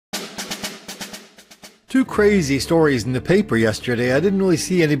Two crazy stories in the paper yesterday. I didn't really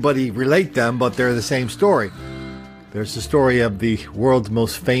see anybody relate them, but they're the same story. There's the story of the world's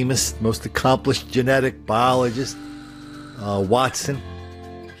most famous, most accomplished genetic biologist, Watson.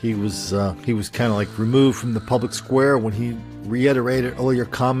 He was kind of like removed from the public square when he reiterated earlier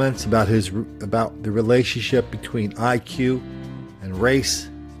comments about the relationship between IQ and race,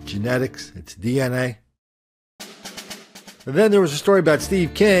 genetics, it's DNA. And then there was a story about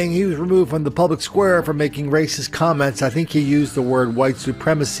Steve King. He was removed from the public square for making racist comments. I think he used the word white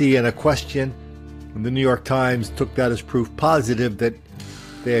supremacy in a question. And the New York Times took that as proof positive that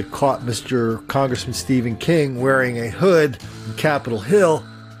they had caught Mr. Congressman Stephen King wearing a hood in Capitol Hill.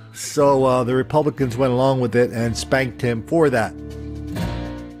 So the Republicans went along with it and spanked him for that.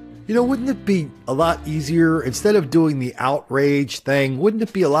 You know, wouldn't it be a lot easier, instead of doing the outrage thing, wouldn't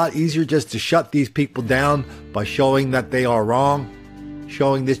it be a lot easier just to shut these people down by showing that they are wrong?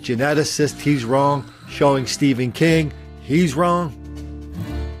 Showing this geneticist he's wrong, showing Stephen King he's wrong?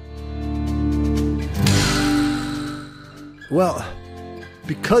 Well,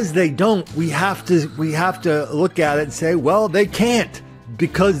 because they don't, we have to look at it and say, well, they can't,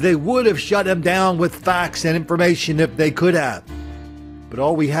 because they would have shut him down with facts and information if they could have. But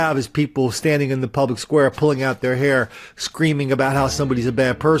all we have is people standing in the public square, pulling out their hair, screaming about how somebody's a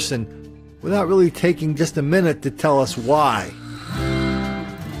bad person, without really taking just a minute to tell us why.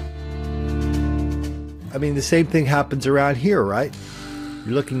 I mean, the same thing happens around here, right?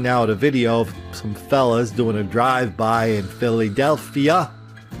 You're looking now at a video of some fellas doing a drive-by in Philadelphia.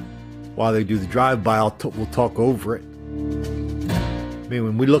 While they do the drive-by, we'll talk over it. I mean,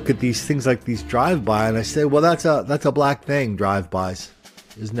 when we look at these things like these drive-by, and I say, well, that's a black thing, drive-bys.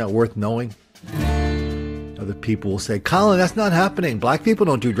 Isn't that worth knowing? Other people will say, Colin, that's not happening. Black people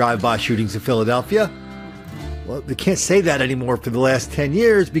don't do drive-by shootings in Philadelphia. Well, they can't say that anymore for the last 10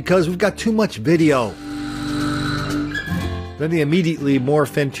 years because we've got too much video. Then they immediately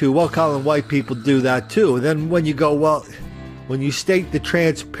morph into, well, Colin, white people do that too. And then when you go, well, when you state the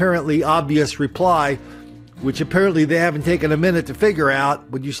transparently obvious reply, which apparently they haven't taken a minute to figure out,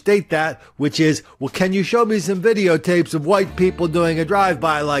 when you state that, which is, well, can you show me some videotapes of white people doing a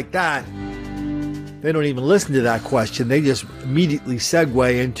drive-by like that? They don't even listen to that question. They just immediately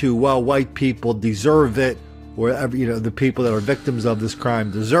segue into, well, white people deserve it, or, you know, the people that are victims of this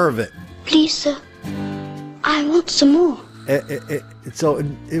crime deserve it. Please, sir, I want some more. So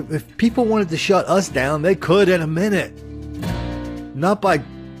if people wanted to shut us down, they could in a minute. Not by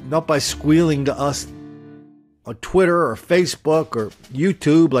squealing to us on Twitter or Facebook or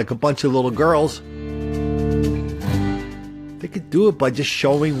YouTube like a bunch of little girls. They could do it by just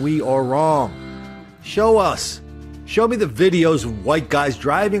showing we are wrong. Show us. Show me the videos of white guys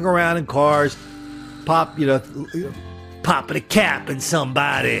driving around in cars, popping a cap in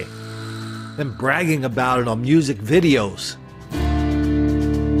somebody, then bragging about it on music videos.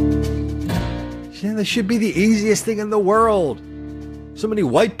 Yeah, this should be the easiest thing in the world. So many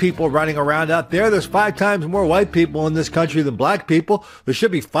white people running around out there. There's 5 times more white people in this country than black people. There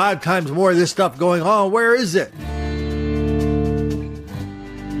should be 5 times more of this stuff going on. Where is it?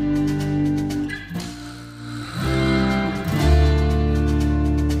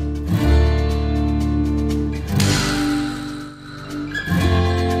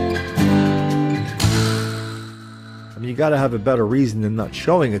 I mean, you got to have a better reason than not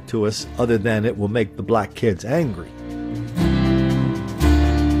showing it to us, other than it will make the black kids angry.